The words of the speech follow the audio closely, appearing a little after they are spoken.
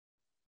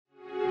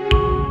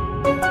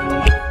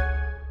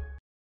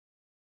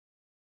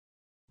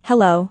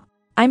Hello,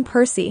 I'm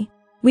Percy.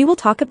 We will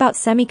talk about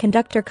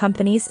semiconductor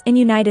companies in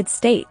United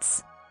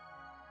States.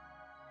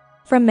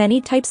 From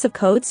many types of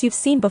codes you've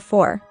seen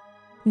before.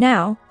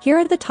 Now, here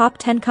are the top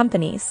 10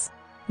 companies.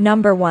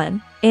 Number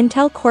 1.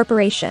 Intel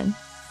Corporation.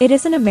 It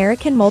is an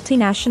American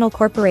multinational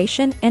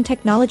corporation and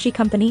technology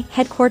company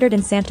headquartered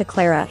in Santa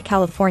Clara,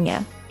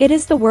 California. It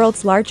is the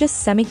world's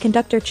largest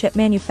semiconductor chip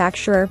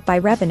manufacturer by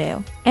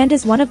revenue, and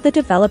is one of the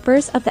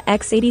developers of the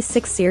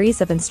x86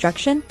 series of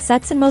instruction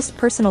sets in most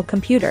personal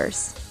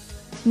computers.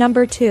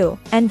 Number 2.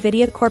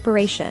 NVIDIA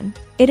Corporation.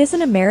 It is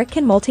an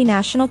American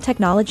multinational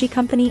technology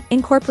company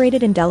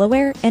incorporated in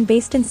Delaware and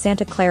based in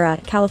Santa Clara,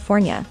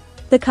 California.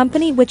 The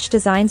company which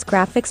designs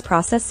graphics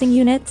processing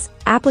units,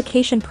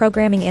 application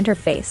programming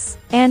interface,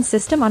 and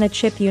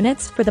system-on-a-chip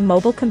units for the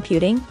mobile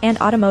computing and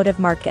automotive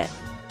market.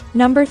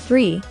 Number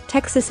 3.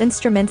 Texas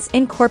Instruments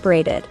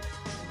Incorporated.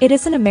 It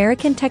is an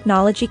American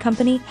technology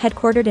company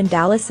headquartered in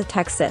Dallas,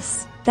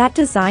 Texas, that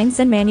designs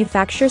and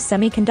manufactures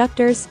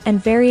semiconductors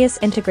and various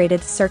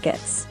integrated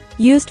circuits,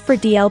 used for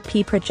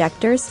DLP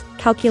projectors,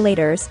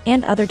 calculators,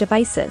 and other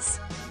devices.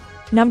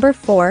 Number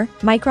 4.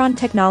 Micron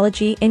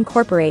Technology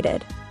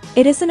Incorporated.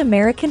 It is an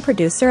American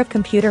producer of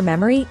computer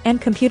memory and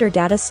computer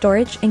data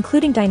storage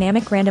including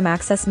dynamic random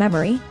access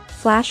memory,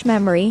 flash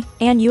memory,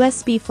 and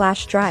USB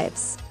flash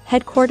drives,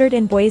 headquartered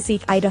in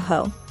Boise,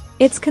 Idaho.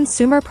 Its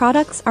consumer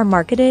products are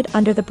marketed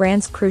under the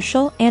brands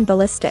Crucial and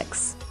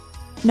Ballistics.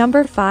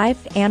 Number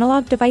 5.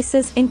 Analog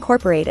Devices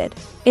Incorporated.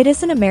 It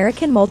is an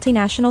American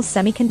multinational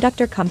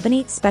semiconductor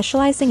company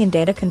specializing in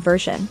data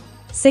conversion,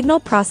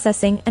 signal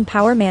processing and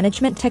power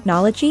management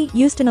technology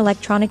used in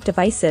electronic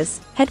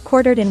devices,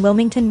 headquartered in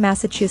Wilmington,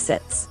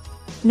 Massachusetts.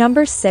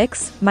 Number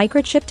 6.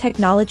 Microchip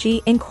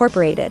Technology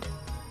Incorporated.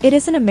 It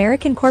is an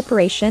American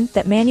corporation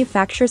that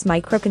manufactures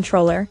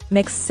microcontroller,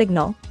 mixed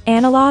signal,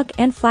 analog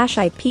and flash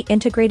IP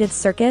integrated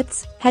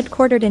circuits,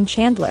 headquartered in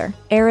Chandler,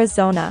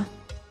 Arizona.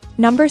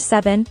 Number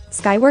 7.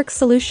 Skyworks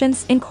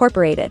Solutions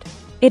Incorporated.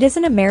 It is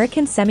an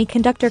American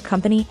semiconductor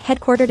company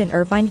headquartered in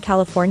Irvine,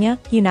 California,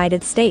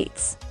 United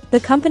States. The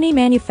company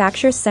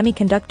manufactures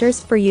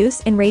semiconductors for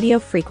use in radio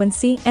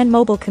frequency and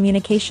mobile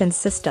communications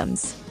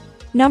systems.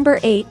 Number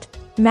 8.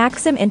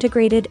 Maxim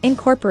Integrated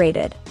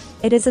Incorporated.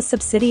 It is a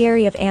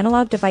subsidiary of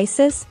Analog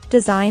Devices,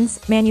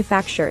 designs,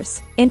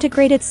 manufactures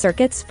integrated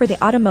circuits for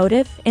the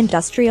automotive,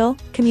 industrial,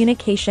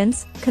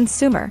 communications,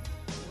 consumer,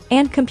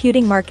 and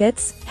computing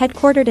markets,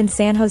 headquartered in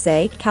San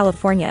Jose,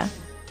 California.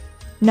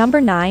 Number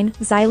 9.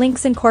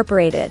 Xilinx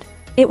Incorporated.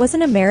 It was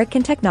an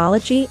American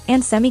technology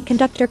and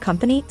semiconductor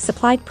company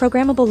supplied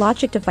programmable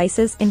logic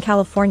devices in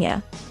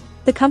California.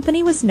 The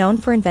company was known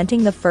for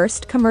inventing the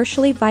first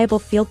commercially viable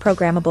field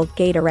programmable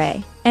gate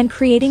array, and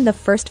creating the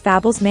first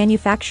fabless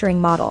manufacturing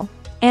model.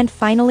 And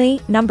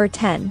finally, number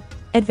 10.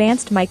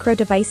 Advanced Micro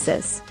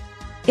Devices.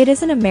 It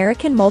is an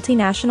American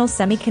multinational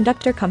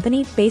semiconductor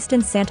company based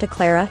in Santa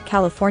Clara,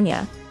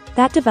 California,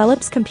 that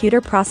develops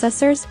computer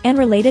processors and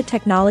related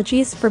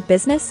technologies for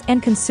business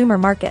and consumer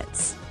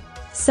markets.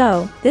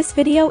 So, this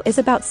video is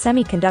about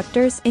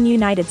semiconductors in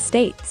United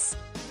States.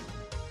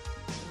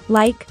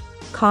 Like,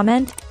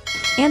 comment,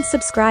 and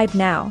subscribe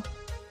now.